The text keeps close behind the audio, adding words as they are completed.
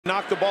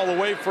Knocked the ball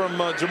away from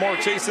Jamar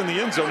Chase in the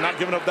end zone, not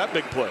giving up that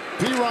big play.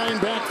 P. Ryan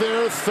back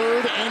there,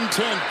 3rd and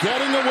 10.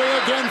 Getting away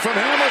again from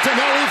Hamilton.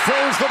 Now he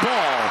throws the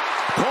ball.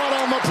 Caught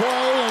on the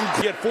play. And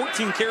he had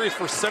 14 carries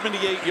for 78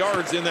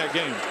 yards in that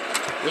game.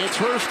 It's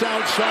Hurst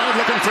outside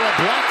looking for a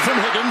block from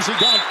Higgins.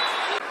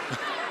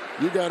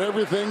 You got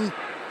everything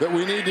that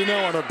we need to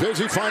know on a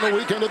busy final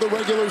weekend of the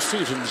regular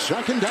season.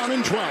 2nd down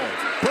and 12.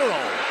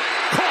 Burrow.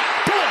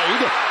 Caught.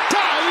 Boyd.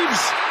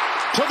 Dives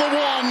to the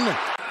 1.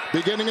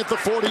 Beginning at the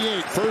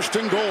 48,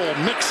 1st and goal.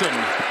 Mixon.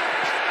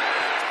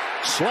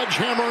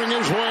 Sledgehammering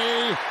his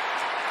way.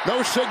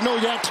 No signal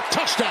yet.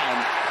 Touchdown.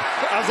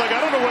 I was like,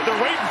 I don't know what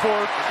they're waiting for.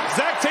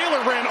 Zach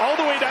Taylor ran all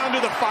the way down to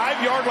the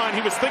 5-yard line.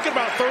 He was thinking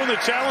about throwing the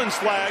challenge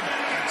flag.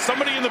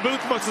 Somebody in the booth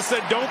must have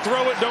said, don't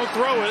throw it, don't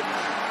throw it.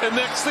 And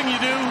next thing you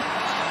do,